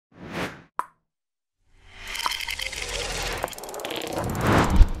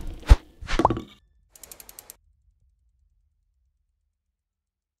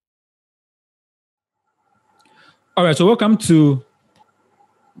All right, so welcome to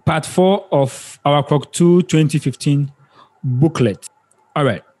part 4 of our Krok 2 2015 booklet. All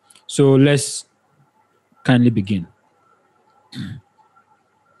right, so let's kindly begin.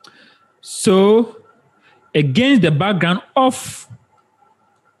 So, against the background of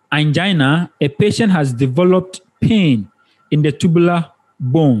angina, a patient has developed pain in the tubular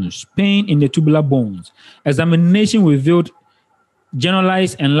bones. Examination revealed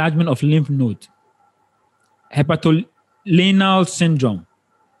generalized enlargement of lymph node, hepatorenal syndrome,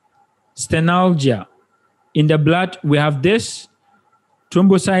 stenalgia. In the blood, we have this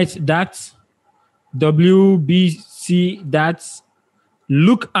thrombocytes that WBC that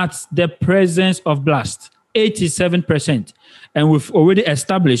look at the presence of blast, 87%. And we've already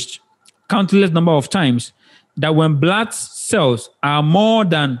established countless number of times that when blood cells are more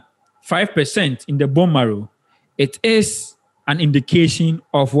than 5% in the bone marrow, it is an indication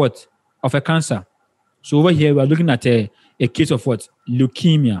of what? Of a cancer. So over here, we're looking at a case of what?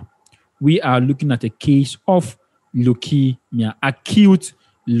 Leukemia. We are looking at a case of leukemia, acute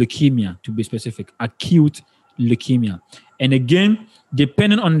leukemia, to be specific, acute leukemia. And again,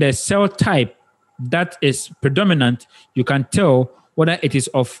 depending on the cell type that is predominant, you can tell whether it is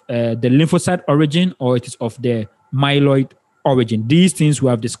of the lymphocyte origin or it is of the myeloid origin. These things we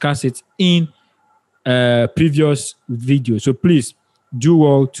have discussed it in previous videos. So please do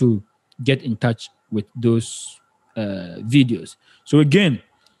well to get in touch with those videos. So again,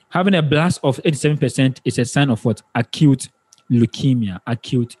 having a blast of 87% is a sign of what? Acute leukemia.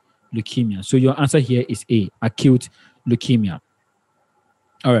 Acute leukemia. So your answer here is A, acute leukemia.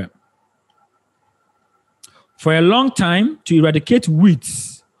 All right. For a long time, to eradicate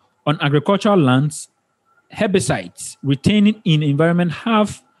weeds on agricultural lands, herbicides retaining in environment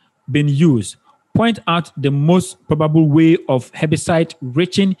have been used. Point out the most probable way of herbicide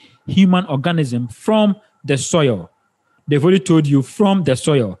reaching human organism from the soil. They've already told you from the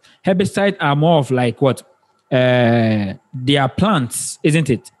soil. Herbicides are more of like what? They are plants, isn't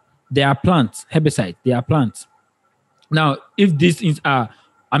it? They are plants. Herbicides, they are plants. Now, if these things are,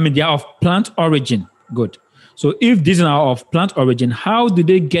 they are of plant origin. Good. So if these are of plant origin, how do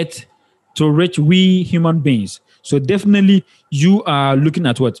they get to reach we human beings? So definitely you are looking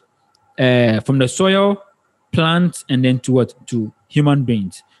at what? From the soil, plants, and then to what? To human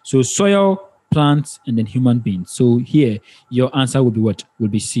beings. So soil, plants, and then human beings. So here, your answer will be what? Will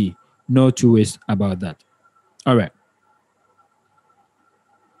be C. No two ways about that. All right.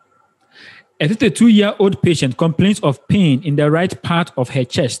 A 52-year-old patient complains of pain in the right part of her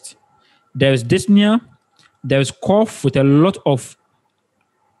chest. There is dyspnea. There is cough with a lot of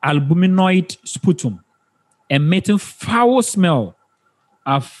albuminoid sputum, emitting foul smell.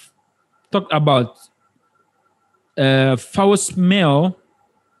 I've talked about foul smell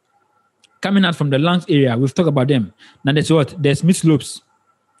coming out from the lungs area. We've talked about them. Now there's what? There's mid-slopes.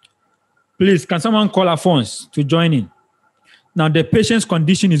 Please, can someone call Alphonse to join in? Now the patient's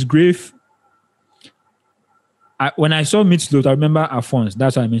condition is grave. When I saw mid-slopes, I remember Alphonse.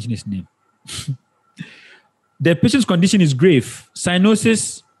 That's why I mentioned his name. The patient's condition is grave.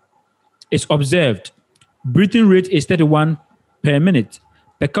 Cyanosis is observed. Breathing rate is 31 per minute.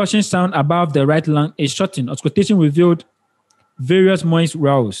 Percussion sound above the right lung is shortened. Auscultation revealed various moist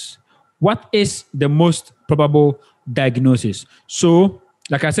rows. What is the most probable diagnosis? So,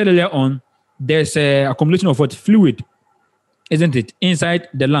 like I said earlier on, there's a accumulation of what? Fluid, isn't it? Inside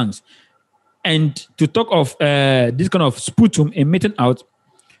the lungs. And to talk of this kind of sputum emitting out,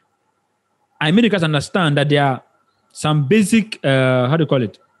 I made you guys understand that there are some basic,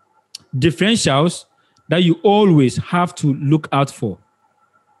 differentials that you always have to look out for,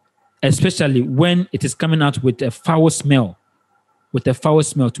 especially when it is coming out with a foul smell,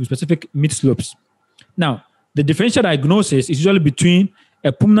 to be specific, mid-slopes. Now, the differential diagnosis is usually between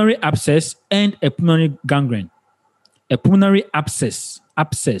a pulmonary abscess and a pulmonary gangrene. A pulmonary abscess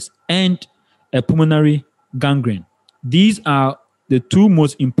and a pulmonary gangrene. These are the two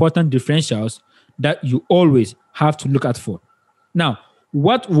most important differentials that you always have to look out for. Now,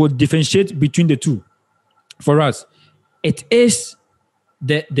 what would differentiate between the two? For us, it is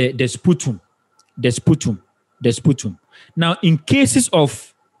the sputum. Now, in cases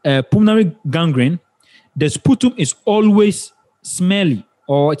of pulmonary gangrene, the sputum is always smelly,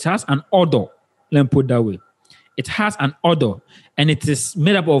 or it has an odor. Let me put it that way. It has an odor, and it is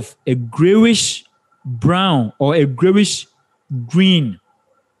made up of a grayish brown or a grayish green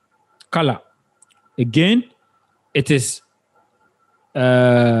color. Again, it has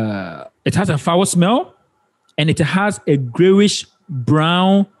a foul smell, and it has a grayish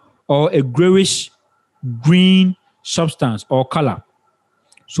brown or a grayish green substance or color.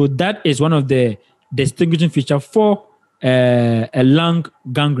 So that is one of the distinguishing feature for a lung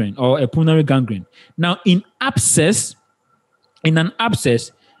gangrene or a pulmonary gangrene. Now, in an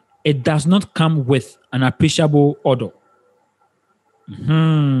abscess, it does not come with an appreciable odor.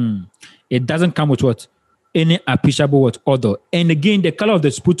 It doesn't come with what? Any appreciable what? Odor. And again, the color of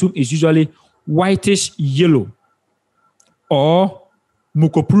the sputum is usually whitish yellow or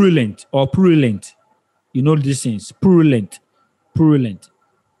mucopurulent or purulent. You know these things. Purulent.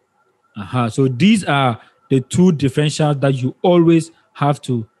 So these are the two differentials that you always have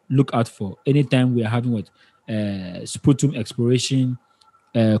to look out for anytime we are having what? Sputum exploration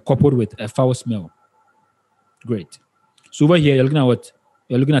coupled with a foul smell. Great. So over here, you're looking at what?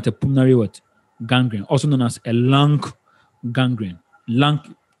 You're looking at a pulmonary what? Gangrene, also known as a lung gangrene. Lung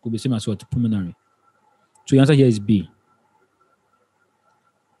could be same as what? Pulmonary. So the answer here is B.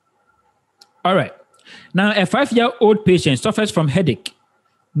 All right. Now, a 5-year-old patient suffers from headache,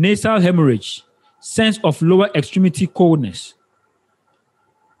 nasal hemorrhage, sense of lower extremity coldness.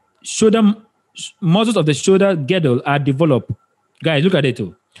 Muscles of the shoulder girdle are developed. Guys, look at it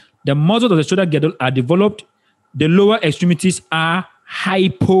too. The muscles of the shoulder girdle are developed. The lower extremities are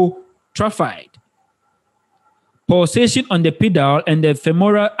hypotrophied. Pulsation on the pedal and the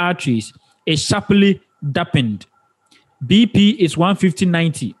femoral arteries is sharply dampened. BP is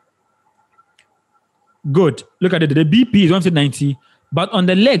 150/90. Good. Look at it. The BP is 150/90, but on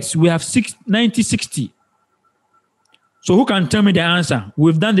the legs, we have 90/60. So who can tell me the answer?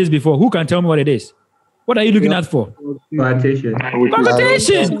 We've done this before. Who can tell me what it is? What are you looking at for? Coarctation.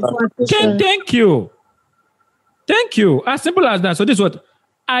 Thank you. Thank you. As simple as that. So this is what?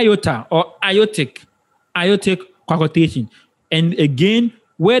 Iota or iotic coarctation. And again,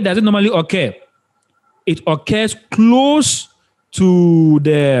 where does it normally occur? It occurs close to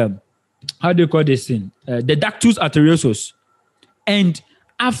the, how do you call this thing? The ductus arteriosus. And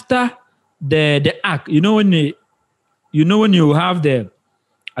after the arc, when you have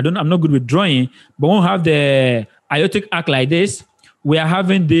I'm not good with drawing, but when we have the aortic arc like this, we are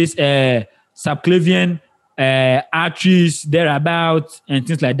having this subclavian arteries thereabouts and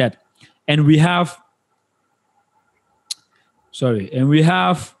things like that. And we have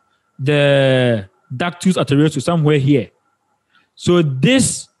the ductus arteriosus somewhere here. So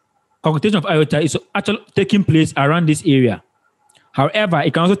this coarctation of aorta is actually taking place around this area. However,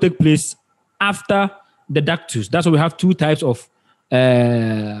 it can also take place after the ductus. That's why we have two types of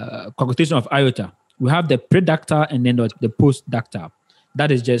coarctation of aorta. We have the preductal and then the postductal.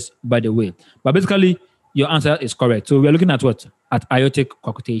 That is just by the way. But basically, your answer is correct. So we are looking at what? At aortic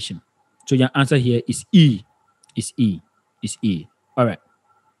coarctation. So your answer here is E. All right.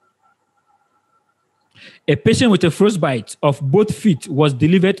 A patient with a frostbite of both feet was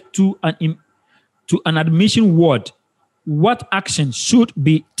delivered to an admission ward. What action should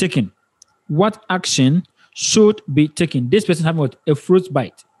be taken? This person having what? A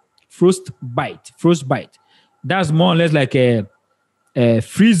frostbite. That's more or less like a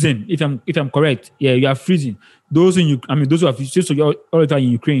freezing. If I'm correct, yeah, you are freezing. Those who have all in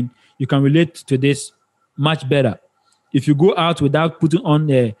Ukraine, you can relate to this much better. If you go out without putting on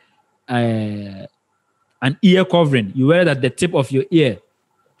an ear covering, you wear that the tip of your ear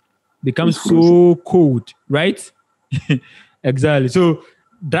becomes so cold, right? Exactly. So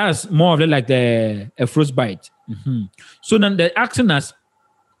that's more of it like a frostbite. Mm-hmm. So then the action as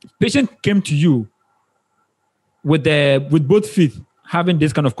patient came to you with both feet having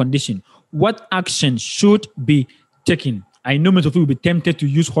this kind of condition. What action should be taken? I know most of you will be tempted to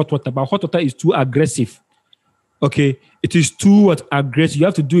use hot water, but hot water is too aggressive. Okay, it is too aggressive. You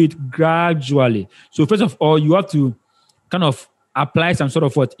have to do it gradually. So first of all, you have to kind of apply some sort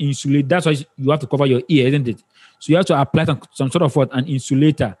of insulate. That's why you have to cover your ear, isn't it? So you have to apply some sort of an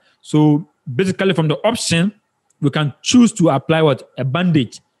insulator. So basically, from the option, we can choose to apply a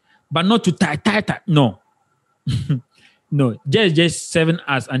bandage, but not to tie. No, no, just serving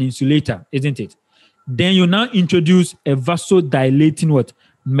as an insulator, isn't it? Then you now introduce a vasodilating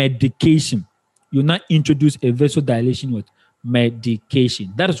medication. You now introduce a vasodilation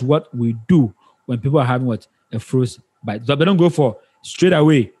medication. That is what we do when people are having a frostbite. So they don't go for straight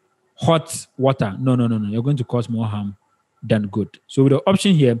away hot water. No. You're going to cause more harm than good. So with the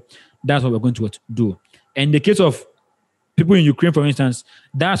option here, that's what we're going to do. And in the case of people in Ukraine, for instance,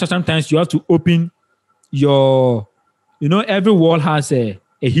 that's sometimes you have to open your, every wall has a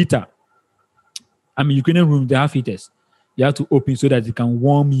heater. Ukrainian rooms, they have heaters. You have to open so that it can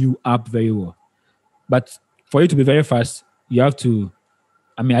warm you up very well. But for you to be very fast, you have to,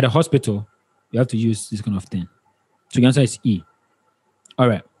 at the hospital, you have to use this kind of thing. So the answer is E. All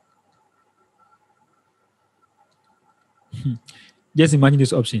right. Just imagine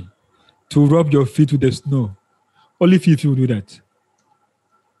this option. to rub your feet with the snow. Only few people do that.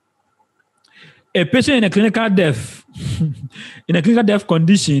 A patient in a clinical death, in a clinical death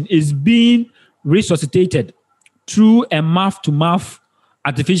condition is being resuscitated through a mouth-to-mouth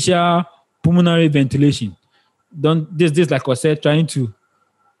artificial pulmonary ventilation. This like I said, trying to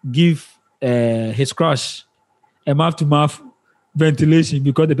give his crush a mouth-to-mouth ventilation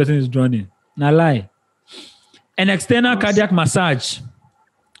because the person is drowning. Now lie. An external cardiac massage.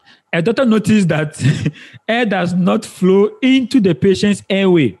 A doctor noticed that air does not flow into the patient's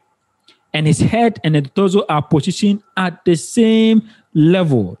airway, and his head and the torso are positioned at the same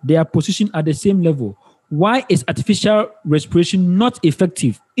level. They are positioned at the same level. Why is artificial respiration not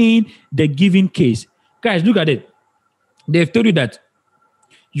effective in the given case? Guys, look at it. They've told you that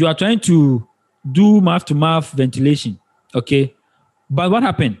you are trying to do mouth-to-mouth ventilation, okay? But what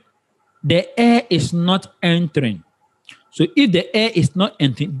happened? The air is not entering. So if the air is not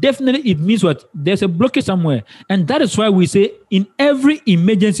entering, definitely it means what? There's a blockage somewhere. And that is why we say in every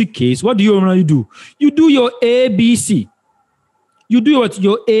emergency case, what do you normally do? You do your ABC. You do what?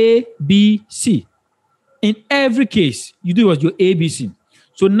 Your ABC. In every case, you do what? Your ABC.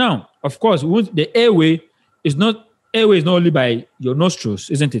 So now, of course, the airway is not only by your nostrils,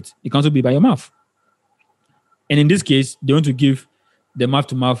 isn't it? It can also be by your mouth. And in this case, they want to give the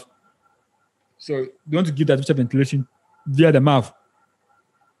mouth-to-mouth. So they want to give that artificial ventilation via the mouth.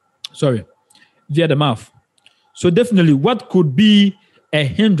 Via the mouth. So definitely, what could be a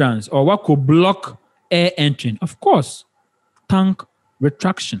hindrance or what could block air entering? Of course, tank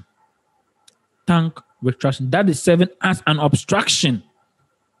retraction. Tank retraction. That is serving as an obstruction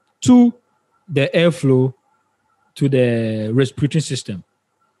to the airflow to the respiratory system.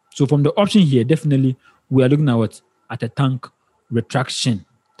 So from the option here, definitely we are looking at what? At a tank retraction.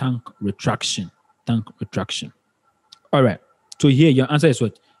 Tank retraction. Tank retraction. All right. So here your answer is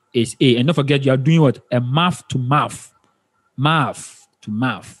what? Is A. And don't forget you are doing what? A mouth to mouth. Mouth to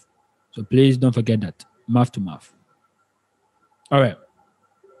mouth. So please don't forget that. Mouth to mouth. All right.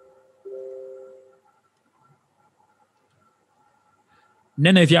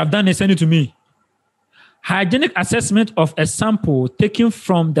 Nene, if you have done it, send it to me. Hygienic assessment of a sample taken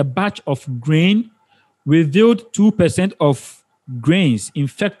from the batch of grain revealed 2% of grains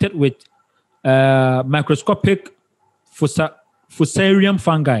infected with microscopic Fusarium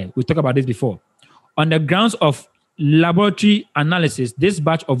fungi. We talked about this before. On the grounds of laboratory analysis, this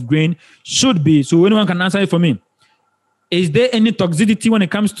batch of grain should be, so anyone can answer it for me. Is there any toxicity when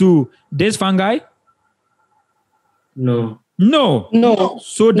it comes to this fungi? No.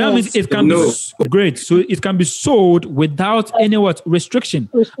 So that means it can be great. So it can be sold without any restriction.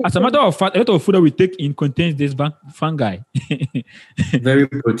 As a matter of fact, a lot of food that we take in contains this fungi. Very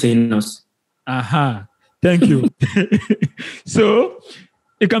proteinous. Aha. Thank you. So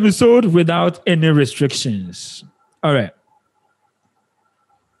it can be sold without any restrictions. All right.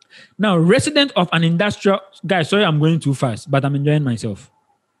 Now, resident of an industrial, guys, sorry, I'm going too fast, but I'm enjoying myself.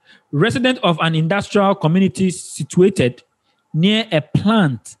 Resident of an industrial community situated near a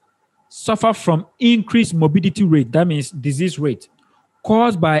plant suffer from increased morbidity rate, that means disease rate,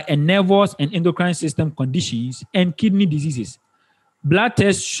 caused by a nervous and endocrine system conditions and kidney diseases. Blood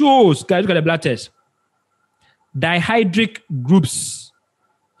test shows, guys, look at the blood test, dihydric groups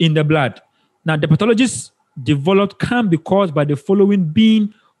in the blood. Now, the pathologies developed can be caused by the following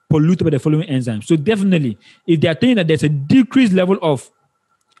being polluted by the following enzymes. So definitely, if they are telling that there's a decreased level of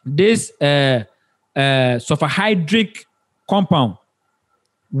this sulfurhydric compound,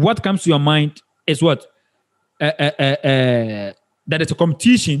 what comes to your mind is what? That it's a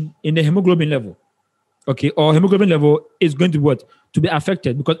competition in the hemoglobin level. Okay, or hemoglobin level is going to be what? To be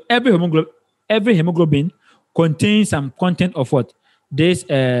affected, because every hemoglobin contains some content of what? This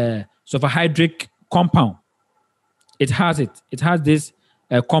sulfurhydric compound. It has this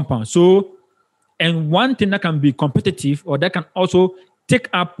compound. So, and one thing that can be competitive or that can also take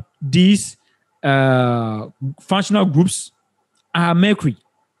up these functional groups are mercury.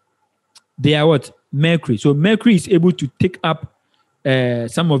 They are what? Mercury. So mercury is able to take up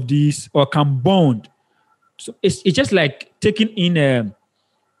some of these or can bond. So it's just like taking in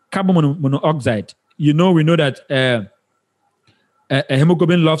carbon monoxide. We know that a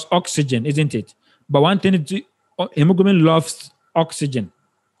hemoglobin loves oxygen, isn't it? But one thing is hemoglobin loves oxygen.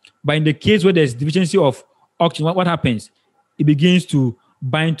 But in the case where there's deficiency of oxygen, what happens? It begins to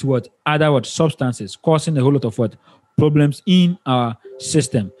bind to other substances, causing a whole lot of problems in our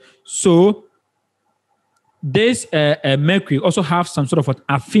system. So this mercury also have some sort of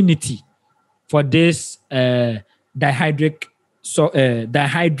affinity for this dihydric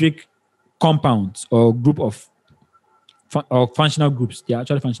compounds or group of functional groups. They are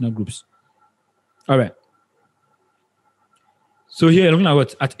actually functional groups. All right. So here you're looking at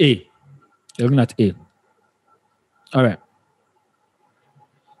what? At A. You're looking at A. All right.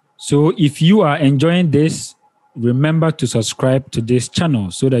 So if you are enjoying this, remember to subscribe to this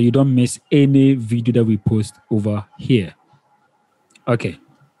channel so that you don't miss any video that we post over here. Okay.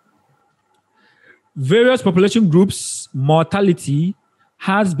 Various population groups' mortality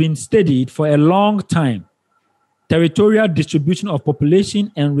has been studied for a long time. Territorial distribution of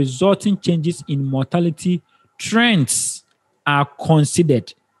population and resulting changes in mortality trends are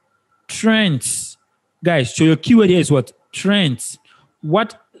considered. Trends. Guys, so your keyword here is what? Trends.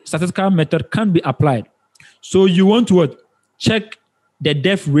 What statistical method can be applied? So you want to what? Check the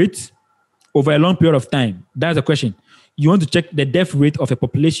death rate over a long period of time. That's the question. You want to check the death rate of a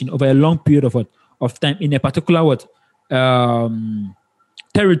population over a long period of what? Of time in a particular what?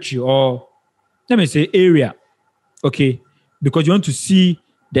 Territory, or let me say area. Okay, because you want to see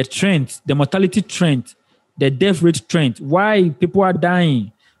the trend, the mortality trend, the death rate trend, why people are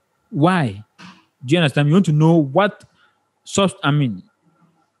dying, why? Do you understand? You want to know what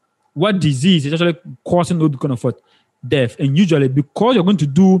what disease is actually causing those kind of what death. And usually, because you're going to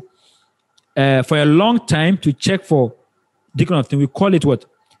do for a long time to check for this kind of thing, we call it what?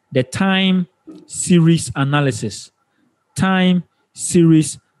 The time series analysis. Time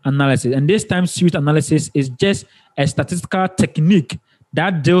series analysis. And this time series analysis is just a statistical technique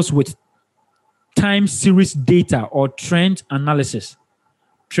that deals with time series data or trend analysis.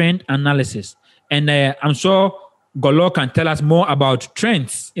 Trend analysis. And I'm sure Golo can tell us more about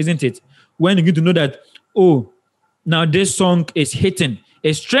trends, isn't it? When you get to know that, oh, now this song is hitting,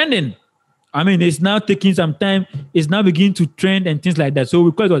 it's trending. I mean, it's now taking some time, it's now beginning to trend and things like that. So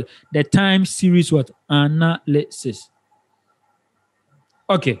we call it what? The time series what? Analysis.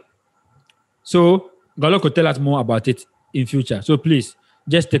 Okay. So Golo could tell us more about it in future. So please,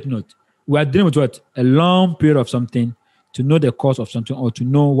 just take note. We are dealing with what? A long period of something to know the cause of something or to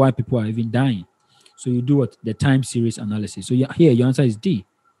know why people are even dying. So you do what? The time series analysis. So here, your answer is D.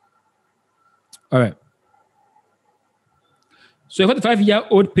 All right. So a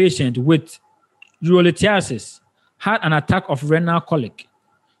 45-year-old patient with urolithiasis had an attack of renal colic.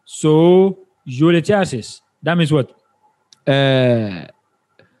 So urolithiasis, that means what?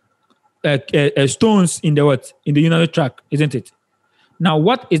 Stones in the what? In the urinary tract, isn't it? Now,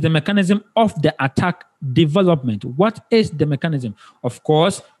 what is the mechanism of the attack development? What is the mechanism? Of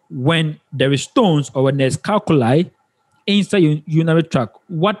course, when there is stones or when there's calculi inside your urinary tract,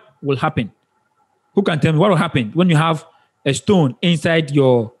 what will happen? Who can tell me what will happen when you have a stone inside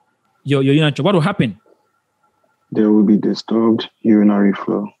your urinary tract? What will happen? There will be disturbed urinary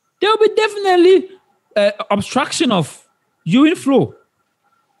flow. There will be definitely obstruction of urine flow.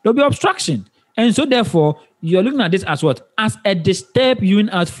 There will be obstruction. And so therefore, you're looking at this as what? As a disturbed urine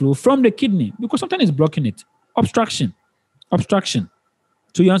outflow from the kidney because something is blocking it. Obstruction. Obstruction.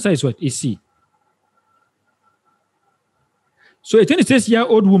 So your answer is what? Is C. So a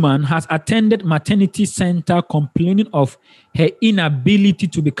 26-year-old woman has attended maternity center complaining of her inability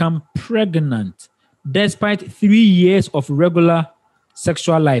to become pregnant despite 3 years of regular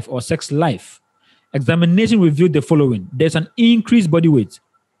sexual life or sex life. Examination revealed the following. There's an increased body weight.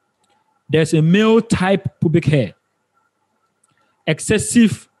 There's a male type pubic hair,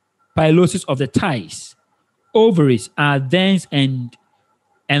 excessive pilosis of the thighs, ovaries are dense and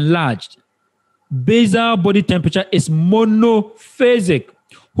enlarged. Basal body temperature is monophasic.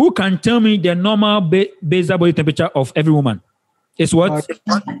 Who can tell me the normal basal body temperature of every woman? It's what?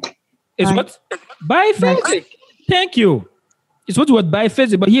 It's what? Biphasic. Thank you. It's what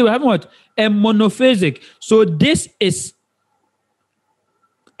biphasic, but here we have what? A monophasic. So this is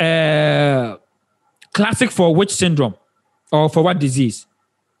classic for which syndrome or for what disease?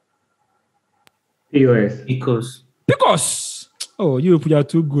 PCOS. PCOS. Oh, you are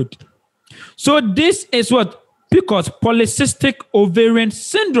too good. So this is what? PCOS, polycystic ovarian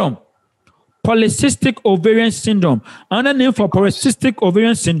syndrome. Polycystic ovarian syndrome. Another name for polycystic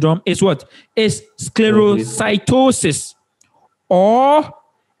ovarian syndrome is what? Is sclerocytosis or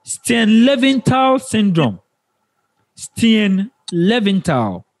Stern-Leventhal syndrome.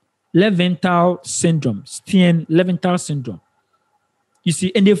 Stern-Leventhal syndrome. Stern-Leventhal syndrome. You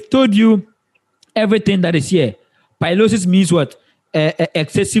see, and they've told you everything that is here. Pilosis means what?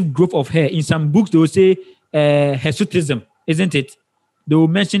 Excessive growth of hair. In some books, they will say hirsutism, isn't it? They will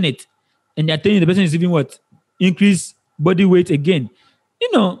mention it. And they're telling you the person is even what? Increase body weight again. You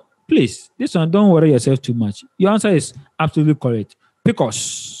know, please, this one, don't worry yourself too much. Your answer is absolutely correct.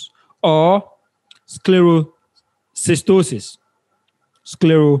 PCOS or sclerocystosis.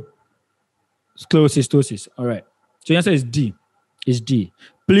 Sclerocystosis. All right. So your answer is D. Is D.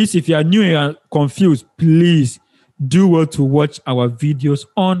 Please, if you are new and confused, please do well to watch our videos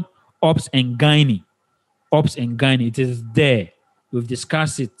on Ops and Gynae. Ops and Gynae. It is there. We've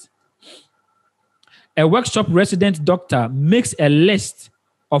discussed it. A workshop resident doctor makes a list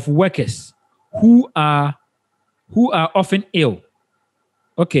of workers who are often ill.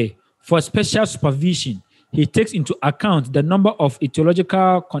 Okay. For special supervision, he takes into account the number of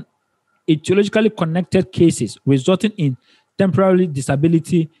etiologically connected cases resulting in temporary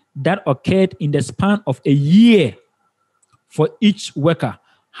disability that occurred in the span of a year for each worker.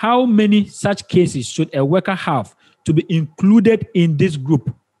 How many such cases should a worker have to be included in this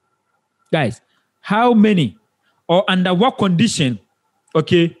group? Guys, how many or under what condition,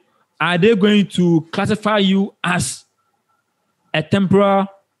 okay, are they going to classify you as a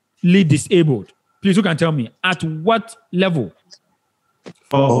temporarily disabled? Please, who can tell me at what level?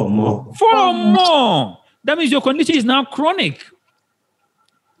 4 or more. 4 or more. That means your condition is now chronic.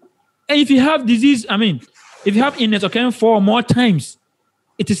 And if you have disease, if you have illness occurring 4 or more times,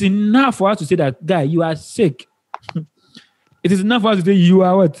 it is enough for us to say that, guy, you are sick. It is enough for us to say you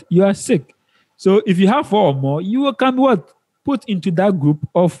are what? You are sick. So if you have 4 or more, you can be what? Put into that group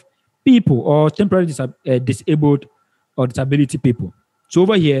of people or temporarily disabled or disability people. So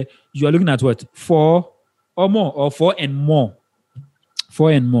over here, you are looking at what? 4 or more, or 4 and more.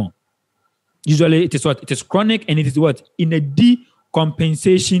 4 and more. Usually it is what? It is chronic and it is what? In a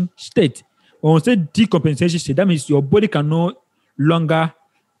decompensation state. When we say decompensation state, that means your body can no longer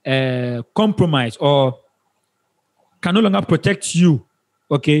compromise or can no longer protect you,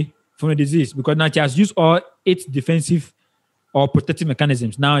 okay, from the disease, because now it has used all its defensive or protective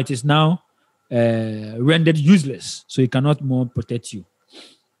mechanisms. Now it is rendered useless, so it cannot more protect you.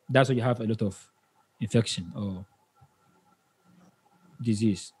 That's why you have a lot of infection or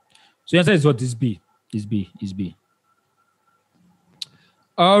disease. So the answer is what? Is B. Is B.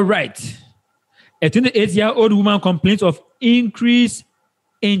 All right. A 28-year-old woman complains of increased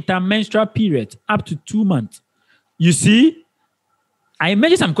intermenstrual period up to 2 months. You see, I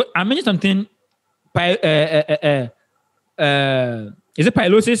mentioned something. Is it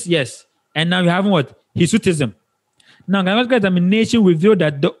pilosis? Yes. And now we have what? Hirsutism. Now, gynecological examination revealed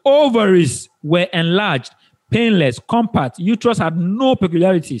that the ovaries were enlarged, painless, compact. Uterus had no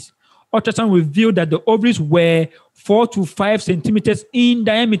peculiarities. Ultrasound revealed that the ovaries were 4 to 5 centimeters in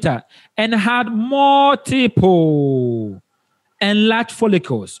diameter and had multiple enlarged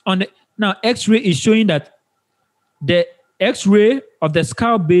follicles. Now, X-ray is showing that the X-ray of the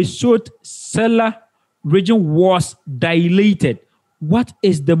scalp base showed cellular region was dilated. What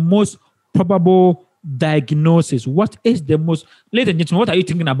is the most probable diagnosis? What is the most... Ladies and gentlemen, what are you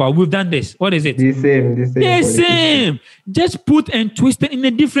thinking about? We've done this. What is it? The same. The same. Just put and twist it in a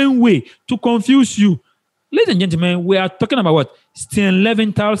different way to confuse you. Ladies and gentlemen, we are talking about what?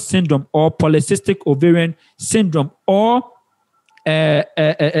 Stern-Leventhal syndrome or polycystic ovarian syndrome or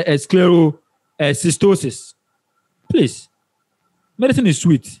sclerocystosis. Please. Medicine is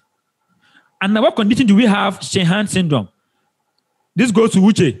sweet. And now what condition do we have Sheehan syndrome? This goes to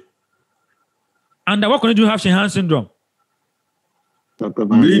Uche. And what condition do we have Sheehan syndrome?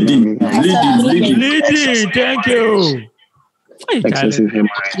 Bleeding. Thank you. Excessive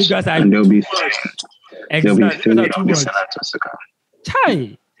hemorrhage. You guys are and there'll be fluid on the cellar.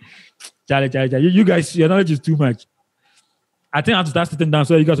 Chai. You guys, your knowledge is too much. I think I have to start sitting down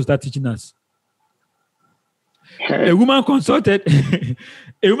so you guys will start teaching us. A woman consulted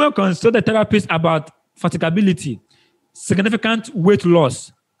therapist about fatigability, significant weight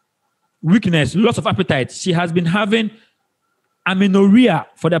loss, weakness, loss of appetite. She has been having amenorrhea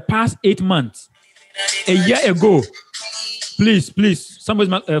for the past 8 months. A year ago, please,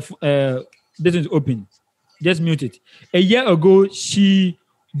 somebody's this is open. Just mute it. A year ago, she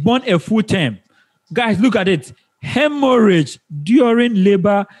born a full term. Guys, look at it. Hemorrhage during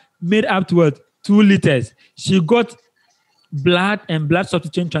labor made up to what? 2 liters. She got blood and blood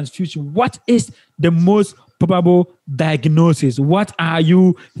substitution transfusion. What is the most probable diagnosis? What are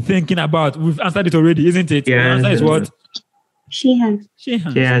you thinking about? We've answered it already, isn't it? Yeah, the answer is what? Sheehan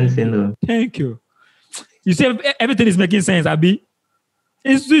syndrome. Thank you. You see, everything is making sense, Abby.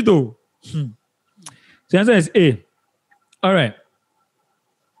 It's sweet though. So the answer is A. All right.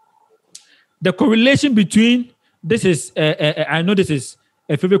 The correlation between this is, I know this is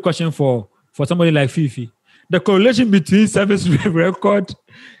a favorite question for somebody like Fifi. The correlation between service record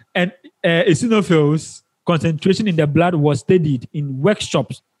and eosinophils concentration in the blood was studied in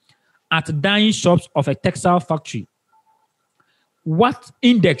workshops at dyeing shops of a textile factory. What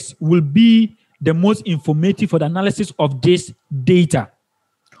index will be the most informative for the analysis of this data?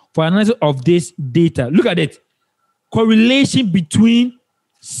 For analysis of this data, look at it. Correlation between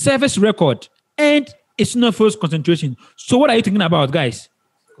service record, and eosinophils concentration. So what are you thinking about, guys?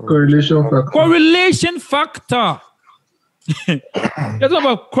 Correlation factor. Correlation factor. Let's talk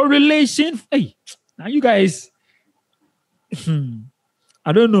about correlation. Hey, now you guys,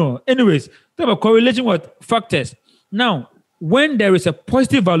 I don't know. Anyways, talk about correlation what factors. Now, when there is a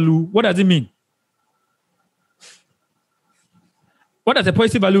positive value, what does it mean? What does a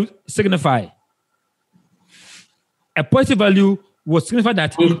positive value signify? A positive value will signify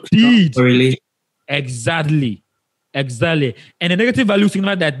that indeed, Correlation. exactly. And a negative value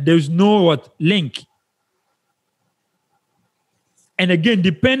signifies that there is no what link. And again,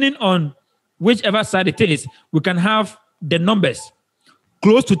 depending on whichever side it is, we can have the numbers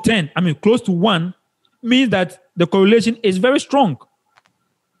close to 10. I mean, close to 1 means that the correlation is very strong.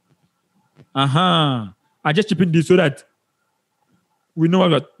 I just chip in this so that we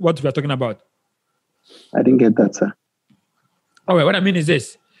know what we're talking about. I didn't get that, sir. All right, what I mean is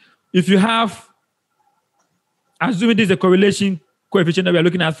this. If you have, assuming this is a correlation coefficient that we are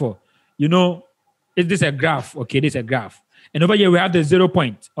looking at for, is this a graph? Okay, this is a graph. And over here, we have the 0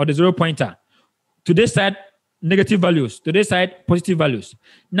 point or the 0 pointer. To this side, negative values. To this side, positive values.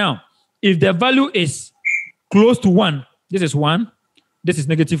 Now, if the value is close to 1, this is 1, this is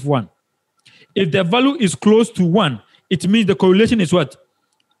negative 1. If the value is close to 1, it means the correlation is what?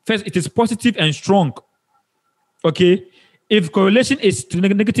 First, it is positive and strong. Okay? If correlation is to the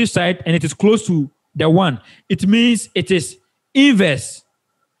negative side and it is close to the 1, it means it is inverse.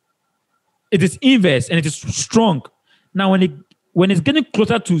 It is inverse and it is strong. Now, when it's getting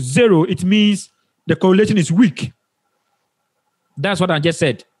closer to 0, it means the correlation is weak. That's what I just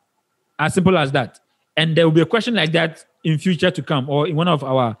said. As simple as that. And there will be a question like that in future to come or in one of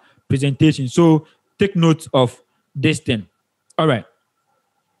our presentations. So take note of this thing. All right.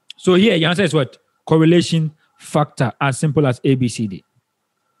 So here, your answer is what? Correlation factor, as simple as ABCD.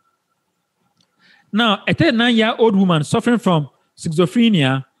 Now, a 39-year-old woman suffering from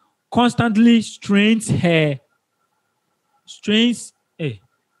schizophrenia constantly strains,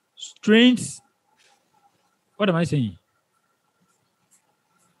 what am I saying?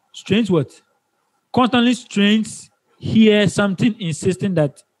 Strains what? Constantly strains, hear something insisting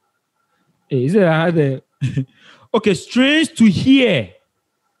that, is it hard? Okay, strains to hear.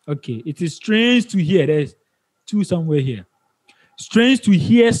 Okay, it is strains to hear. There's 2 somewhere here. Strains to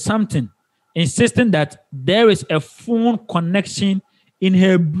hear something insisting that there is a phone connection in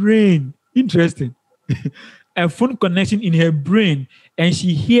her brain. Interesting. A phone connection in her brain, and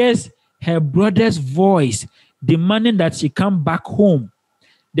she hears her brother's voice demanding that she come back home.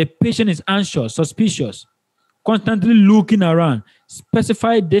 The patient is anxious, suspicious, constantly looking around.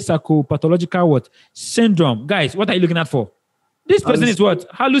 Specify this pathological what? Syndrome. Guys, what are you looking at for? This person is what?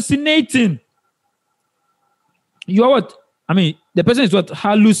 Hallucinating. You are what? I mean, the person is what?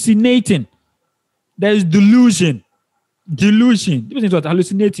 Hallucinating. There is delusion. Delusion. The person is what?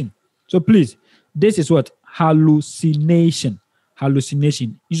 Hallucinating. So please, this is what? Hallucination.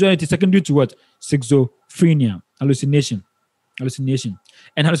 Hallucination. Usually it is secondary to what? Schizophrenia. Hallucination. Hallucination.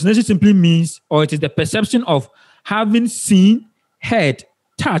 And hallucination simply means, or it is the perception of having seen, heard,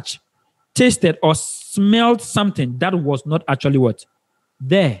 touched, tasted, or smelled something that was not actually what?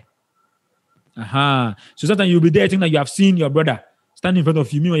 There. So sometimes you'll be there thinking that you have seen your brother standing in front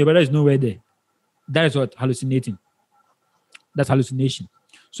of you, meanwhile your brother is nowhere there. That is what? Hallucinating. That's hallucination.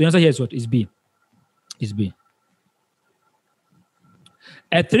 So the answer here is what? Is B. Is B.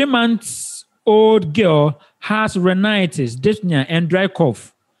 A 3-month-old girl has rhinitis, dyspnea, and dry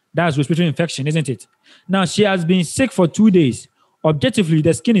cough. That's respiratory infection, isn't it? Now, she has been sick for 2 days. Objectively,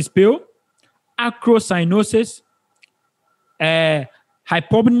 the skin is pale, acrocyanosis,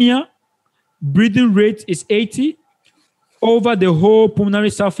 hypopnea, breathing rate is 80. Over the whole pulmonary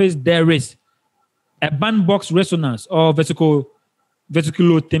surface, there is a bandbox resonance or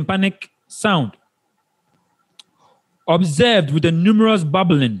vesiculotympanic sound. Observed with the numerous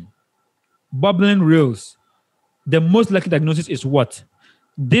bubbling rills. The most likely diagnosis is what?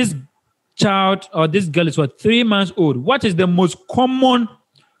 This child or this girl is what? 3 months old. What is the most common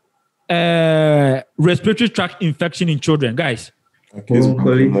respiratory tract infection in children, guys?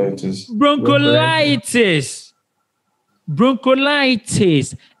 Bronchiolitis.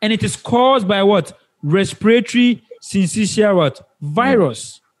 Bronchiolitis. And it is caused by what? Respiratory syncytial what?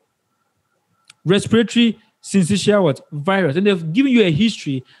 Virus. Respiratory syncytial what? Virus. And they've given you a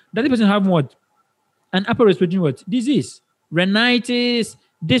history that the person have what? An upper respiratory what? Disease. Rhinitis,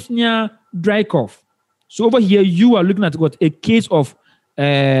 dyspnea, dry cough. So over here, you are looking at what? A case of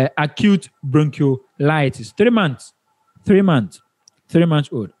acute bronchiolitis. 3 months. 3 months. 3 months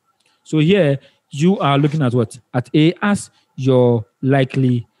old. So here, you are looking at what? At A as your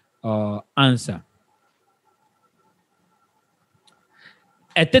likely answer.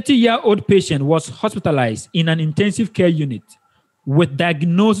 A 30-year-old patient was hospitalized in an intensive care unit with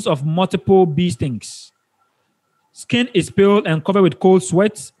diagnosis of multiple bee stings. Skin is pale and covered with cold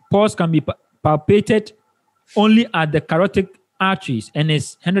sweats. Pulse can be palpated only at the carotid arteries and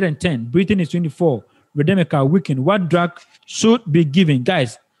is 110. Breathing is 24. Rhythmical weakened. What drug should be given?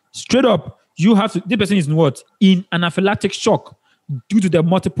 Guys, straight up, you have to. This person is in what? In anaphylactic shock due to the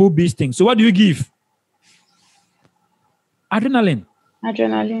multiple bee stings. So what do you give? Adrenaline.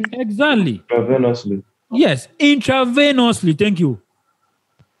 Exactly. Intravenously. Yes, intravenously. Thank you.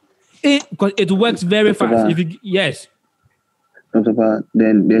 Because it works very fast. Yes. Dr. Ba,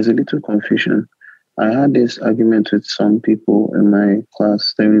 then there's a little confusion. I had this argument with some people in my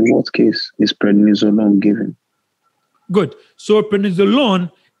class. Then in what case is prednisolone given? Good. So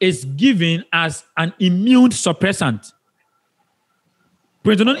prednisolone is given as an immune suppressant.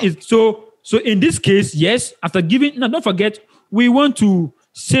 Prednisolone is so in this case, yes, after giving, now don't forget, we want to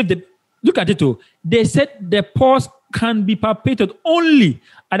save the, look at it. They said the pulse can be palpated only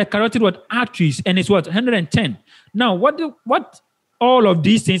at the carotid arteries, and it's what, 110. Now, what all of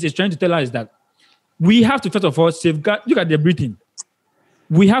these things is trying to tell us is that we have to first of all safeguard. Look at the breathing.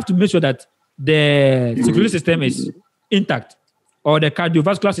 We have to make sure that the circulatory system is intact, or the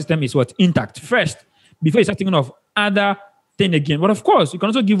cardiovascular system is what, intact first, before you start thinking of other thing again. But of course, you can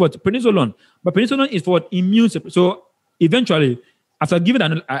also give what, prednisolone. But prednisolone is for immune. So eventually, after giving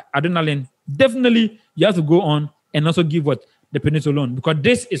adrenaline, definitely you have to go on and also give what, the prednisolone, because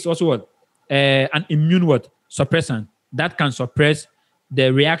this is also what, an immune what, suppressant that can suppress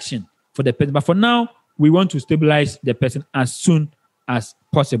the reaction for the person. But for now, we want to stabilize the person as soon as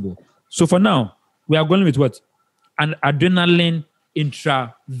possible. So for now, we are going with what, an adrenaline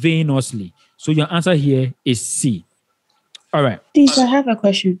intravenously. So your answer here is C. All right. Please, I have a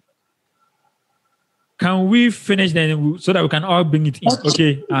question. Can we finish then so that we can all bring it in?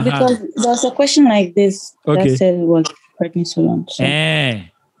 Okay. Because there's a question like this that said what prednisolone. So.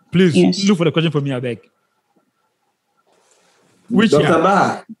 Please look for the question for me, I beg. Which Dr. year?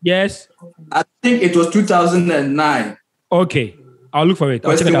 BAHA. Yes. I think it was 2009. Okay. I'll look for it.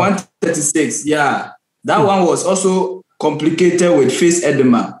 Question 136. Yeah. That one was also complicated with face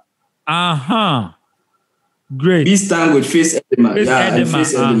edema. Great. Bee sting with face edema.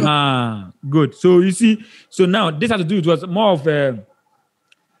 Face edema. Good. So you see, so now this has to do, it was more of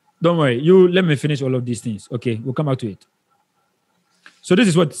don't worry, let me finish all of these things. Okay, we'll come back to it. So this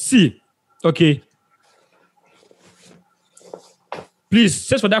is what C. Okay. Please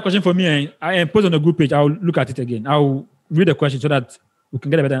search for that question for me, and I post on the group page. I'll look at it again. I'll read the question so that we can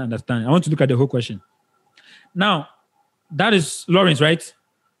get a better understanding. I want to look at the whole question. Now, that is Lawrence, right?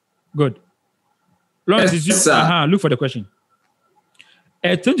 Good. Lawrence, yes, is you? Look for the question.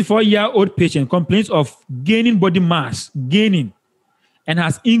 A 24-year-old patient complains of gaining body mass, and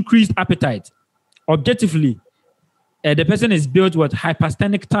has increased appetite. Objectively, the person is built with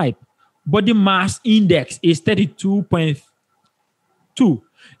hyperstenic type. Body mass index is 32.2.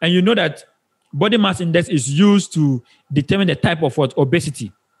 And you know that body mass index is used to determine the type of what,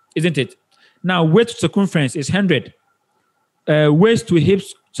 obesity, isn't it? Now, waist to circumference is 100. Waist to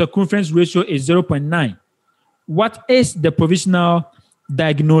hips circumference ratio is 0.9. What is the provisional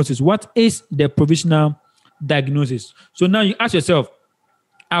diagnosis? So now you ask yourself,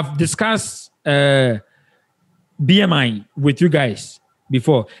 I've discussed BMI with you guys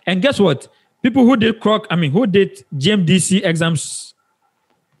before. And guess what? People who did Krok, who did GMDC exams,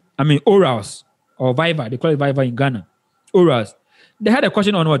 orals or Viva, they call it Viva in Ghana, orals. They had a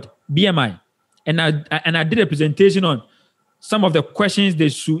question on what? BMI. And I did a presentation on some of the questions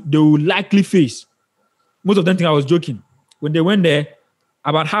they will likely face. Most of them think I was joking. When they went there,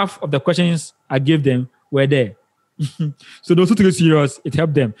 about half of the questions I gave them were there. So those who took it serious, it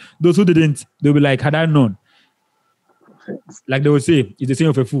helped them. Those who didn't, they'll be like, had I known? Like they would say, it's the same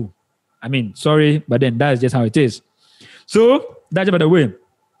of a fool. Sorry, but then that's just how it is. So that's by the way.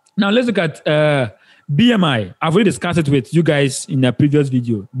 Now let's look at BMI. I've already discussed it with you guys in a previous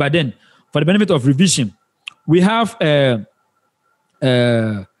video. But then, for the benefit of revision, we have now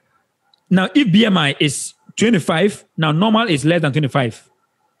if BMI is 25, now normal is less than 25.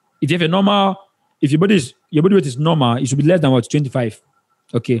 If you have a normal, if your body weight is normal, it should be less than what, 25.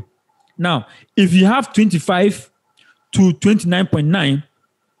 Okay. Now, if you have 25 to 29.9,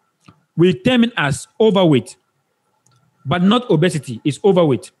 we term it as overweight, but not obesity. It's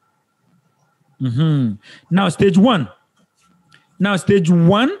overweight. Now, stage one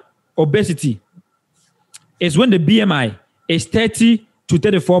obesity is when the BMI is 30 to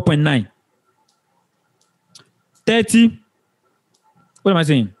 34.9. 30 What am I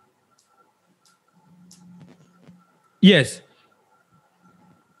saying? Yes.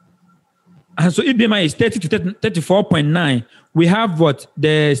 And so if BMI is 30 to 34.9, we have what?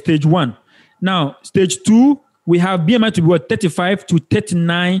 The stage 1. Now, stage 2, we have BMI to be what? 35 to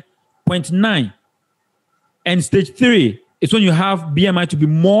 39.9. And stage 3 is when you have BMI to be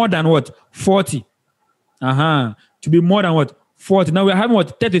more than what? 40. To be more than what? 40. Now we're having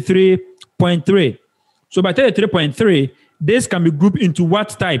what? 33.3. So by 33.3, this can be grouped into what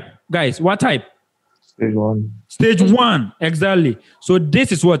type? Guys, what type? Stage 1. Stage 1, exactly. So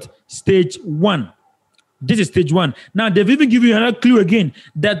this is what? Stage 1. This is stage 1. Now they've even given you another clue again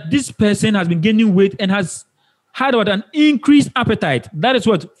that this person has been gaining weight and has had what? An increased appetite. That is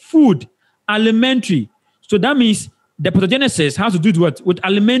what? Food, alimentary. So that means the pathogenesis has to do with what? With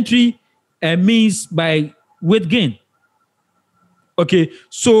alimentary means by weight gain. Okay,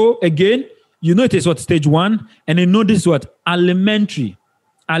 so again, you know it is what? Stage 1, and you know this is what? Alimentary.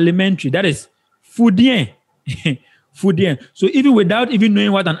 Alimentary. That is foodien. Foodien. So even without even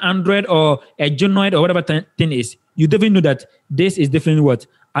knowing what an android or a genoid or whatever thing is, you definitely know that this is definitely what?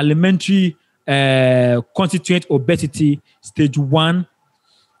 Alimentary constituent obesity, stage 1.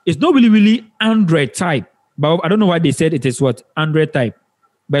 It's not really android type, but I don't know why they said it is what? Android type.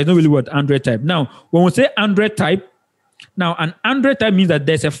 But it's not really what? Android type. Now, when we say android type, now an android type means that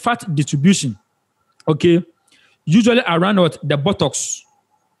there's a fat distribution, okay? Usually around what? The buttocks.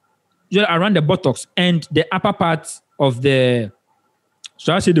 Usually around the buttocks and the upper part of the,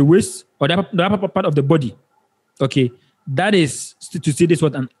 so I say the waist or the upper part of the body, okay? That is to see this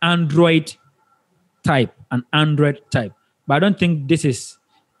what? An android type, an android type. But I don't think this is,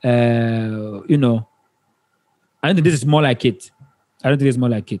 I don't think this is more like it. I don't think it's more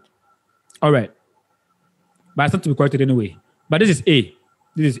like it. All right. But it's not to be corrected anyway. But this is A.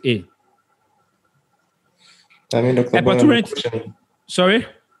 This is A. I mean, Dr. Boyan, sorry?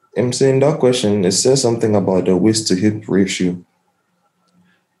 I'm saying that question, it says something about the waist to hip ratio.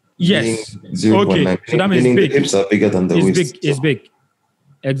 Yes. 0.9. Okay. So that means big. The hips are bigger than the waist. Big. It's big.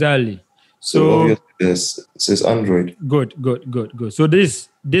 Exactly. So obviously this says Android. Good. So this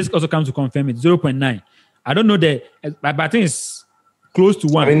also comes to confirm it. 0.9. I don't know but I think it's close to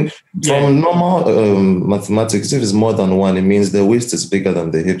 1. I mean, from normal mathematics, if it's more than 1, it means the waist is bigger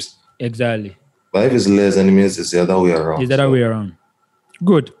than the hips. Exactly. But if it's less, then it means it's the other way around. It's the other way around.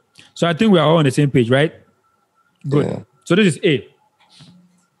 Good. So I think we are all on the same page, right? Good. Yeah. So this is A.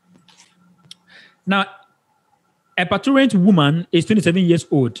 Now, a parturient woman is 27 years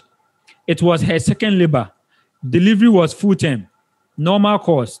old. It was her second labor. Delivery was full term. Normal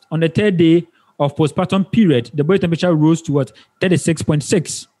course. On the 3rd day of postpartum period, the body temperature rose to what?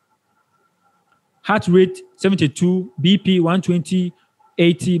 36.6. Heart rate 72, BP 120,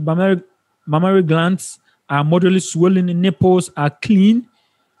 80. Mammary glands are moderately swollen. Nipples are clean.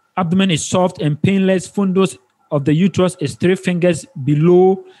 Abdomen is soft and painless. Fundus of the uterus is 3 fingers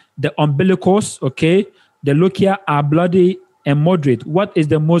below the umbilicus. Okay. The lochia are bloody and moderate. What is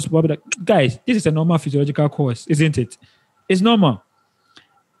the most popular? Guys, this is a normal physiological course, isn't it? It's normal.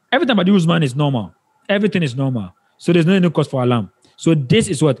 Everything about the woman is normal. Everything is normal. So there's no any cause for alarm. So this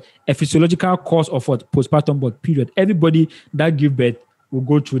is what? A physiological cause of what? Postpartum birth period. Everybody that give birth will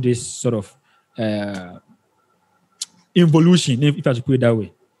go through this sort of involution, if I have to put it that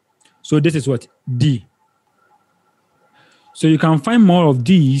way. So this is what? D. So you can find more of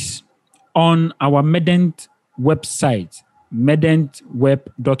these on our Medent website,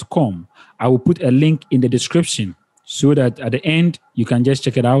 medentweb.com. I will put a link in the description so that at the end, you can just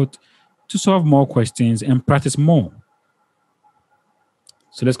check it out to solve more questions and practice more.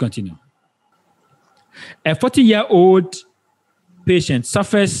 So let's continue. A 40-year-old patient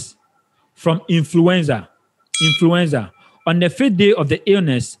suffers from influenza. On the 5th day of the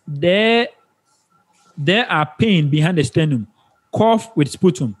illness, there are pain behind the sternum, cough with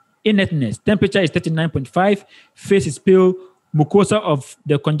sputum, inertness, temperature is 39.5, face is pale, mucosa of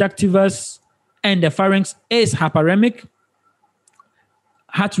the conjunctivus and the pharynx is hyperemic,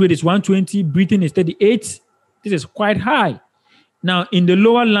 heart rate is 120, breathing is 38. This is quite high. Now, in the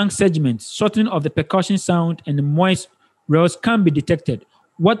lower lung segment, shortening of the percussion sound and the moist wells can be detected.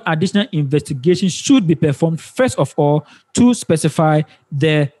 What additional investigation should be performed, first of all, to specify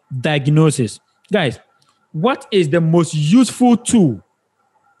the diagnosis? Guys, what is the most useful tool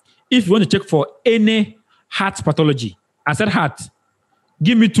if you want to check for any heart pathology? I said heart.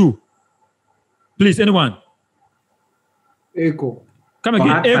 Give me 2. Please, anyone? Echo. Come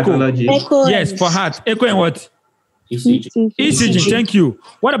again. Echo. Yes, for heart. Echo and what? ECG. Thank you.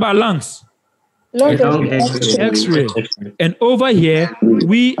 What about lungs? X-ray. And over here,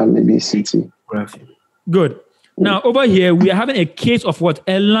 we... maybe CT. Good. Now, over here, we are having a case of what?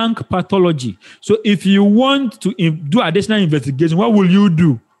 A lung pathology. So if you want to do additional investigation, what will you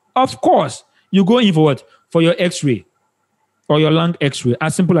do? Of course, you go in for what? For your x-ray or your lung x-ray.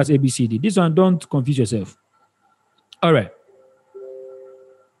 As simple as ABCD. This one, don't confuse yourself. All right.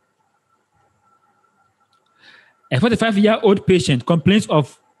 A 45-year-old patient complains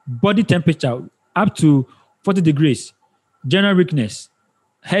of body temperature up to 40 degrees, general weakness,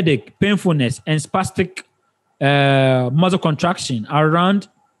 headache, painfulness, and spastic muscle contraction around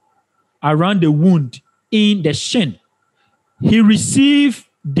the wound in the shin. He received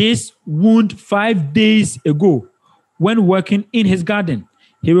this wound 5 days ago when working in his garden.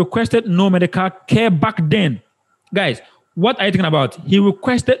 He requested no medical care back then. Guys, what are you thinking about? He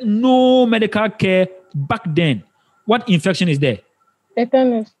requested no medical care back then. What infection is there?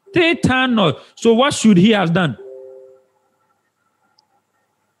 Tetanus. Tetanus. So what should he have done?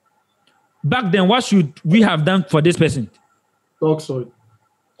 Back then, what should we have done for this person? Toxoid.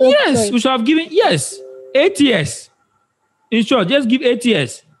 Yes, we should have given, yes, ATS. In short, just give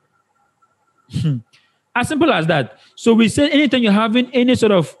ATS. As simple as that. So we say anytime you're having any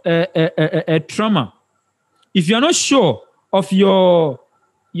sort of trauma, if you're not sure of your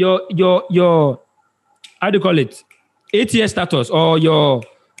how do you call it? ATS status or your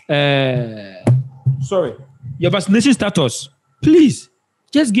vaccination status, please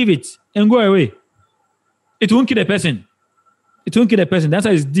just give it and go away. It won't kill the person. It won't kill the person. The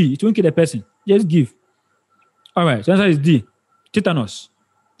answer is D. It won't kill the person. Just give. All right. So the answer is D. Tetanus.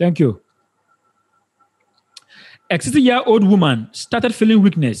 Thank you. A 60-year-old woman started feeling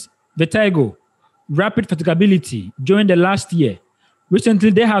weakness, vertigo, rapid fatigability during the last year. Recently,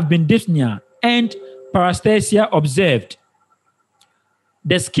 there have been dyspnea and paresthesia observed.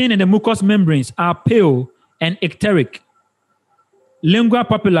 The skin and the mucous membranes are pale and ecteric. Lingua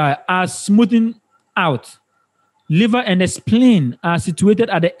papillae are smoothing out. Liver and the spleen are situated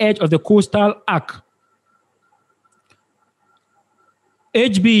at the edge of the costal arc.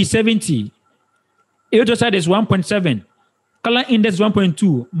 HB is 70. Erythrocyte is 1.7. Color index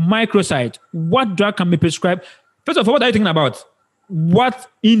 1.2. Microcyte. What drug can be prescribed? First of all, what are you thinking about? What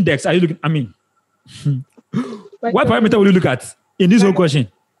index are you looking? I mean, what parameter will you look at in this whole question?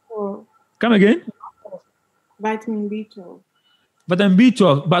 Come again? Vitamin B12. Vitamin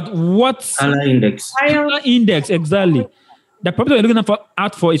B12, but what? Color index. Color index, exactly. The parameter you're looking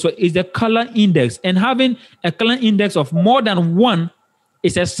out for is the color index. And having a color index of more than 1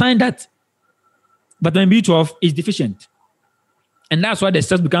 is a sign that vitamin B12 is deficient. And that's why the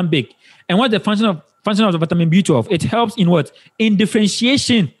cells become big. And what's the function of the vitamin B12? It helps in what? In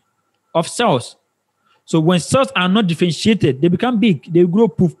differentiation of cells. So when cells are not differentiated, they become big. They grow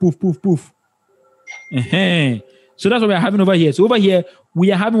poof, poof, poof, poof. So that's what we're having over here. So over here,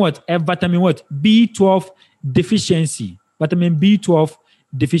 we are having what? A vitamin what? B12 deficiency. Vitamin B12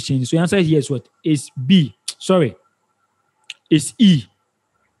 deficiency. So the answer here is what? Is B. Sorry. It's E.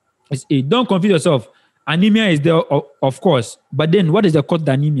 It's A. Don't confuse yourself. Anemia is there, of course. But then what is the cause of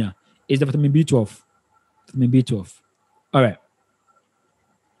the anemia? It's the vitamin B12. Vitamin B12. All right.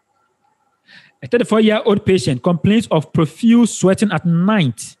 A 34-year-old patient complains of profuse sweating at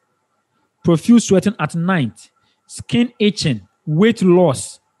night. Profuse sweating at night. Skin itching. Weight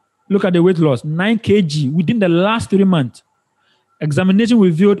loss. Look at the weight loss. 9 kg within the last 3 months. Examination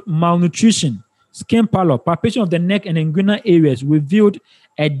revealed malnutrition. Skin pallor. Palpation of the neck and inguinal areas revealed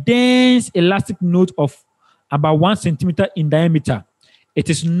a dense elastic node of about 1 centimeter in diameter. It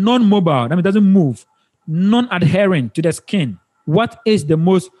is non-mobile. That means it doesn't move. Non-adherent to the skin. What is the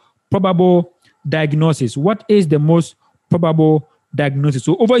most probable diagnosis? What is the most probable diagnosis?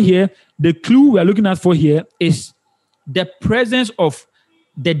 So over here, the clue we are looking at for here is the presence of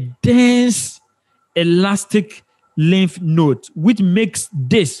the dense elastic lymph node, which makes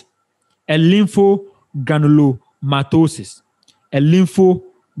this a lymphogranulomatosis. A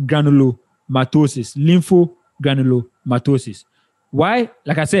lymphogranulomatosis. Lymphogranulomatosis. Why?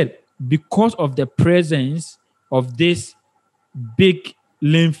 Like I said, because of the presence of this big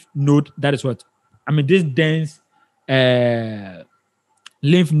lymph node, that is what? I mean, this dense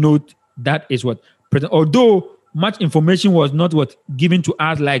lymph node, that is what? Present. Although much information was not what given to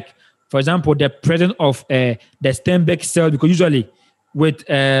us, like, for example, the presence of the Sternberg cell, because usually with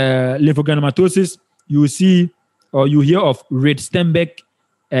lymphogranulomatosis, you see or you hear of red Sternberg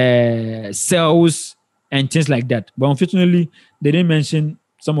cells and things like that. But unfortunately, they didn't mention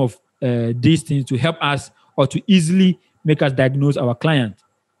some of these things to help us or to easily make us diagnose our client.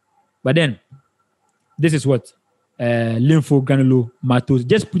 But then, this is what lymphogranulomatosis.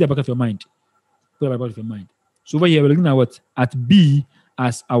 Just put that back of your mind. Put that back of your mind. So over here, we're looking at what? At B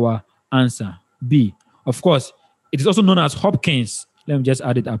as our answer. B. Of course, It is also known as Hopkins. Let me just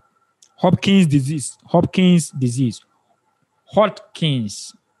add it up. Hopkins disease. Hopkins disease.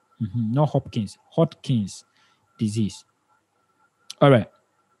 Hodgkins. Not Hopkins. Hodgkins disease. All right.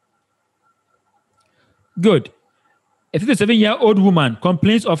 Good. A 57-year-old woman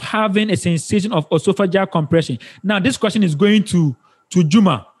complains of having a sensation of esophageal compression. Now, this question is going to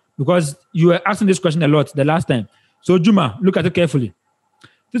Juma because you were asking this question a lot the last time. So, Juma, look at it carefully.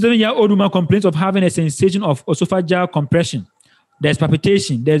 57-year-old woman complains of having a sensation of esophageal compression. There's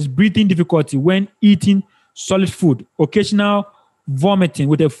palpitation. There's breathing difficulty when eating solid food. Occasional vomiting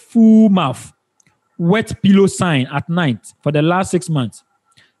with a full mouth. Wet pillow sign at night for the last 6 months.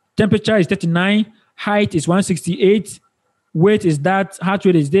 Temperature is 39. Height is 168. Weight is that. Heart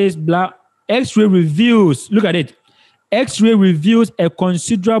rate is this. Blah. X-ray reveals. Look at it. X-ray reveals a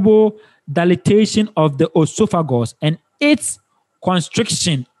considerable dilatation of the esophagus and its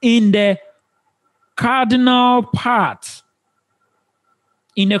constriction in the cardinal part.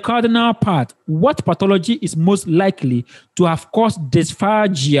 In the cardinal part, what pathology is most likely to have caused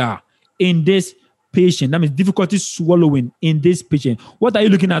dysphagia in this patient? That means difficulty swallowing in this patient. What are you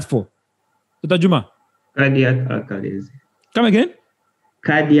looking at for, Dr. Juma? Cardiac alkalism. Come again?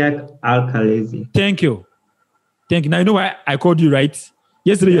 Cardiac alkalism. Thank you. Thank you. Now you know why I called you, right?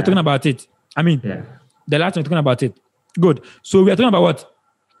 Yesterday you were talking about it. The last time you were talking about it. Good. So we are talking about what?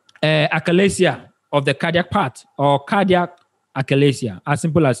 Achalasia of the cardiac part or cardiac achalasia, as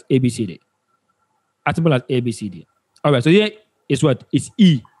simple as ABCD. As simple as ABCD. All right. So here is what? It's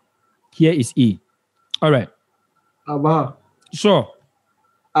E. Here is E. All right. Abba. Sure.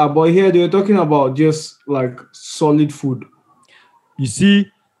 But here they're talking about just like solid food. You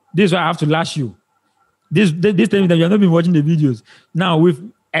see, this is why I have to lash you. This time that you have not been watching the videos. Now we've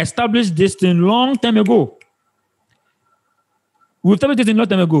established this thing long time ago. It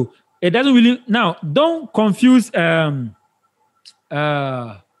doesn't really now. Don't confuse. How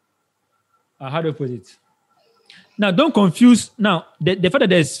do I put it? Now, don't confuse. Now, the fact that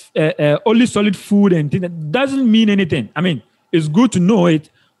there's only solid food and things that doesn't mean anything. I mean, it's good to know it,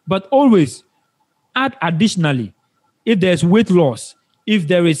 but always add additionally. If there's weight loss, if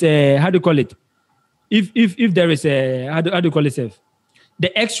there is a how do you call it? If there is a how do you call it?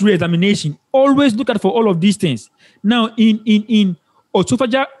 The X-ray examination. Always look at for all of these things. Now, in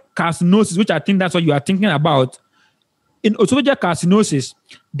esophageal carcinosis, which I think that's what you are thinking about. In esophageal carcinosis,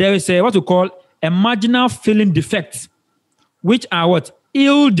 there is a what we call a marginal filling defect, which are what?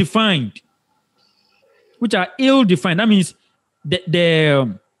 Ill-defined. Which are ill-defined. That means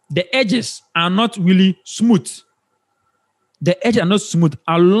the edges are not really smooth. The edges are not smooth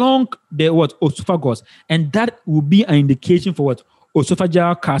along the what? Esophagus. And that will be an indication for what?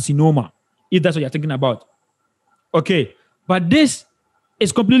 Esophageal carcinoma, if that's what you're thinking about. Okay. But this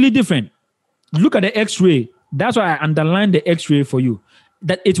is completely different. Look at the X-ray. That's why I underlined the X-ray for you.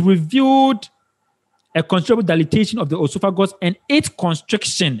 That it revealed a considerable dilatation of the esophagus and its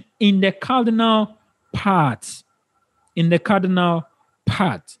constriction in the cardinal part. In the cardinal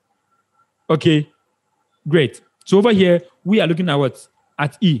part. Okay, great. So over here, we are looking at what?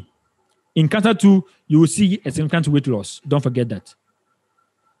 At E. In cancer 2, you will see a significant weight loss. Don't forget that.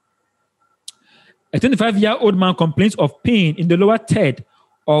 A 25-year-old man complains of pain in the lower third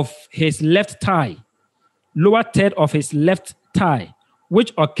of his left thigh. Lower third of his left thigh,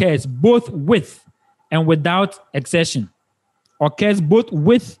 which occurs both with and without exertion. Occurs both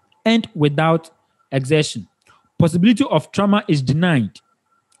with and without exertion. Possibility of trauma is denied.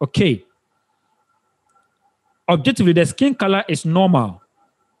 Okay. Objectively, the skin color is normal.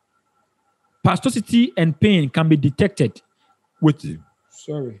 Spasticity and pain can be detected with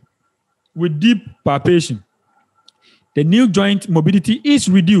deep palpation. The knee joint mobility is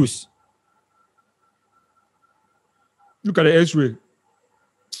reduced. Look at the X-ray.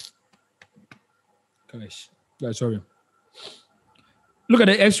 Sorry. Look at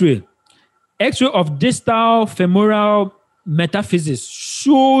the X-ray. X-ray of distal femoral metaphysis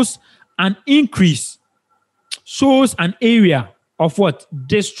shows an increase, shows an area of what?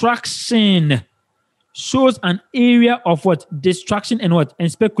 Distraction. Shows an area of what? Distraction and what? And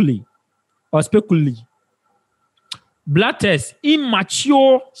speculi. Or speculi. Blood test,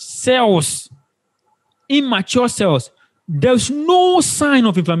 immature cells. Immature cells. There's no sign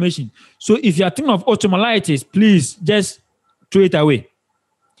of inflammation. So if you are thinking of osteomyelitis, please just throw it away.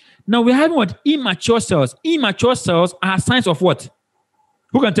 Now we're having what? Immature cells. Immature cells are signs of what?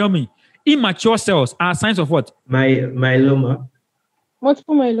 Who can tell me? Immature cells are signs of what? Myeloma.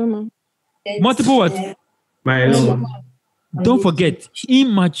 Multiple myeloma. Multiple what? Myeloma. Don't forget,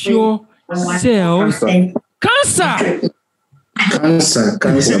 immature cells. Cancer. Cancer.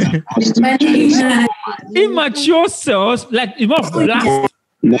 Immature cells, like it's more blast.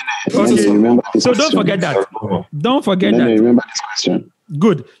 Remember this So don't question. forget that. Don't forget Then that. remember this question.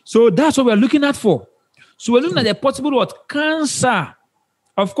 Good. So that's what we're looking at for. So we're looking at the possible what? Cancer.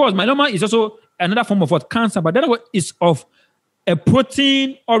 Of course, myeloma is also another form of what? Cancer, but that one is of a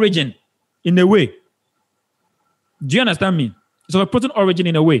protein origin in a way. Do you understand me? It's of a protein origin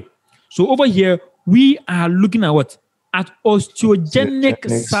in a way. So over here, we are looking at what? At osteogenic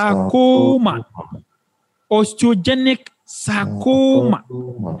sarcoma. Osteogenic sarcoma.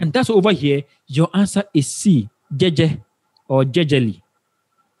 And that's over here. Your answer is C, Jeje or Jejeli.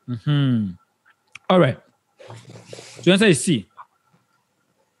 All right. So your answer is C.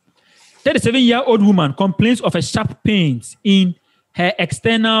 37-year-old woman complains of a sharp pains in her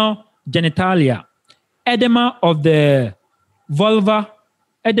external genitalia, edema of the vulva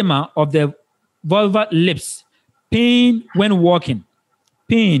lips, pain when walking.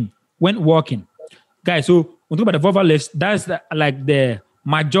 Guys, so when we talk about the vulva lips, that's like the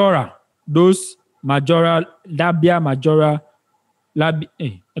majora, those majora, labia majora, what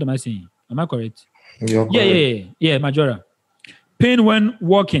am I saying? Am I correct? Yeah, majora. Pain when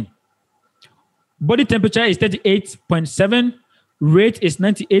walking. Body temperature is 38.7. Rate is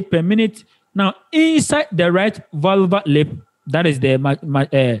 98 per minute. Now, inside the right vulvar lip, that is the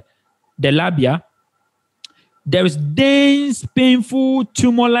labia, there is dense, painful,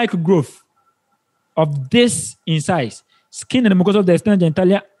 tumor-like growth of this in size. Skin and the mucosa of the external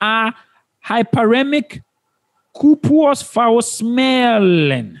genitalia are hyperemic, copious,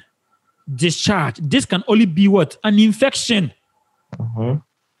 foul-smelling discharge. This can only be what? An infection.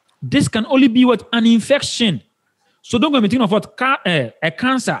 This can only be what? An infection. So don't go and be thinking of what? A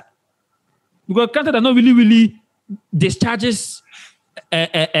cancer. Because cancer does not really discharges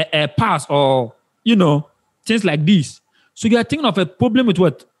a pus or, things like this. So you are thinking of a problem with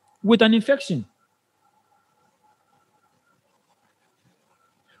what? With an infection.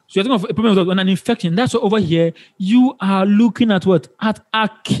 So you're thinking of a problem with an infection. That's what over here you are looking at what? At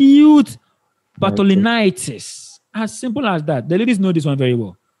acute patholinitis. As simple as that. The ladies know this one very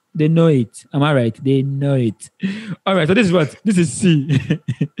well. They know it. Am I right? They know it. All right. So this is what? This is C.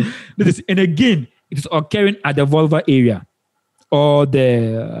 And again, it is occurring at the vulva area or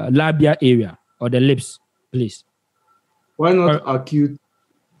the labia area or the lips, please. Why not acute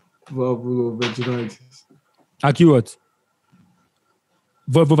vulvovaginitis? Acute what?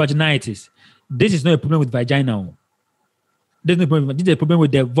 Vulvovaginitis. This is not a problem with vagina. This is a problem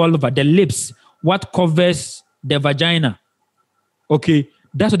with the vulva, the lips, what covers the vagina. Okay.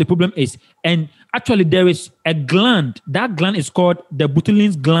 That's what the problem is. And actually, there is a gland. That gland is called the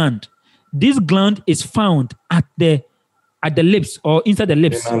Butylin's gland. This gland is found at the lips or inside the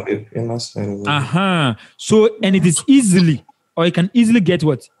lips. So, and it is easily, or it can easily get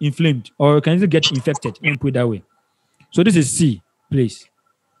what? Inflamed, or it can easily get infected. Let me put it that way. So this is C, please.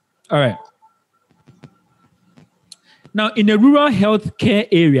 All right. Now, in a rural health care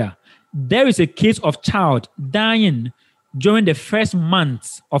area, there is a case of child dying during the first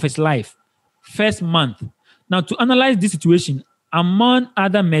months of his life. First month. Now, to analyze this situation, among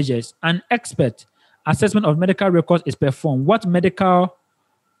other measures, an expert assessment of medical records is performed. What medical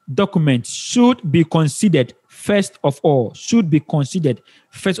documents should be considered first of all? So definitely,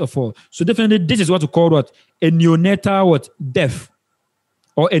 this is what we call what? A neonatal what? Death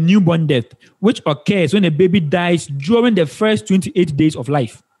or a newborn death, which occurs when a baby dies during the first 28 days of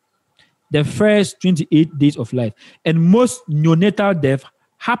life. The first 28 days of life. And most neonatal deaths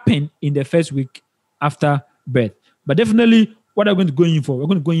happen in the first week after birth. But definitely, what are we going to go in for? We're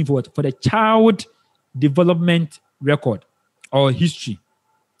going to go in for what? For the child development record or history.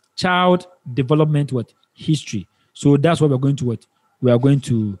 Child development what? History. So that's what we're going to what? We are going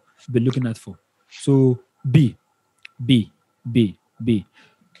to be looking at for. So B.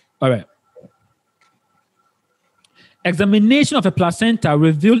 All right. Examination of a placenta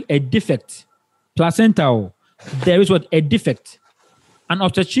revealed a defect. Placenta, there is what? A defect. An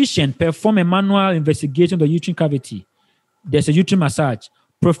obstetrician performed a manual investigation of the uterine cavity. There's a uterine massage.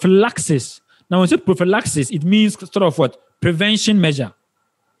 Prophylaxis. Now, when we say prophylaxis, it means sort of what? Prevention measure.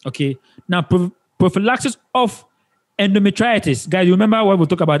 Okay. Now, prophylaxis of endometritis. Guys, you remember what we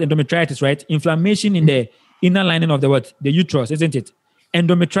talk about endometritis, right? Inflammation in the inner lining of the what? The uterus, isn't it?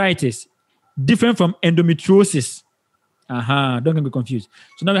 Endometritis. Different from endometriosis. Don't get me confused.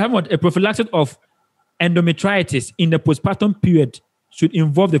 So now we have what? A prophylaxis of endometritis in the postpartum period should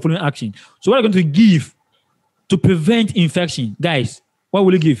involve the following action. So what are you going to give to prevent infection? Guys, what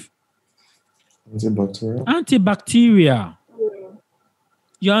will you give? Antibacterial.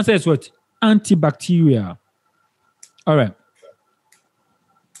 Your answer is what? Antibacterial. All right.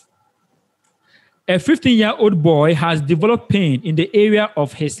 A 15-year-old boy has developed pain in the area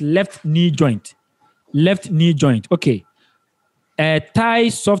of his left knee joint. Left knee joint. Okay. Thigh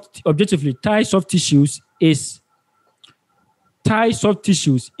soft tissues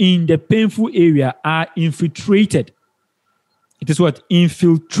in the painful area are infiltrated. It is what?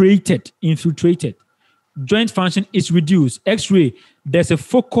 Infiltrated. Joint function is reduced. X-ray, there's a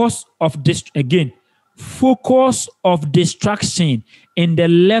focus of distraction in the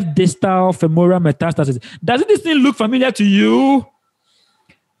left distal femoral metastasis. Doesn't this thing look familiar to you?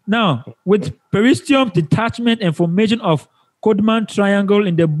 Now, with periosteum detachment and formation of Codman triangle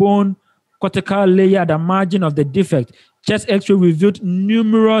in the bone cortical layer at the margin of the defect, chest X-ray revealed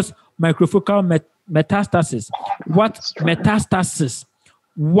numerous microfocal metastasis.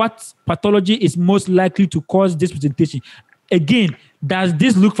 What pathology is most likely to cause this presentation? Again, does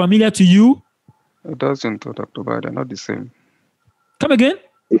this look familiar to you? It doesn't, Dr. Bide. They're not the same. Come again?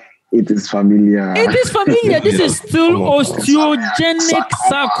 It is familiar. It is familiar. This is still osteogenic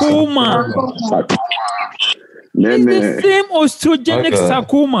sarcoma. It's the same osteogenic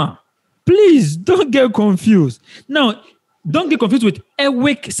sarcoma. Please don't get confused. Now, don't get confused with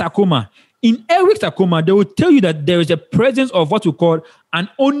Ewig sarcoma. In Ewig sarcoma, they will tell you that there is a presence of what we call an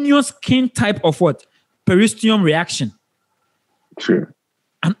onion skin type of what? Periosteum reaction. Sure.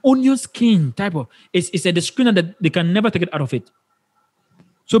 An onion skin type of, it's a discriminator that they can never take it out of it.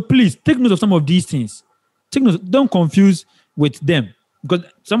 So please take note of some of these things. Take note, don't confuse with them, because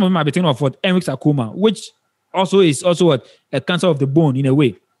some of them might be thinking of what? Ewig sarcoma, which is also what? A cancer of the bone in a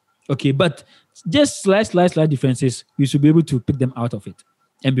way. Okay, but just slight differences, you should be able to pick them out of it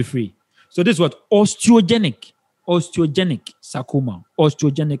and be free. So this is what? Osteogenic sarcoma.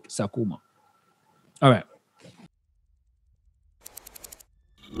 All right.